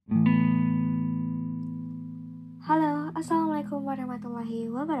Assalamualaikum warahmatullahi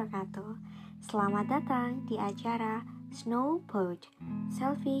wabarakatuh. Selamat datang di acara Snowboard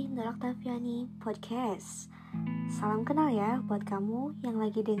Selvi Nur oktaviani podcast. Salam kenal ya buat kamu yang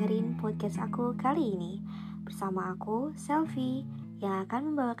lagi dengerin podcast aku kali ini. Bersama aku, Selvi, yang akan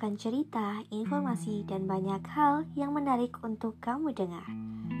membawakan cerita, informasi, dan banyak hal yang menarik untuk kamu dengar.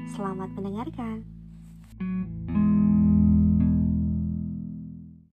 Selamat mendengarkan.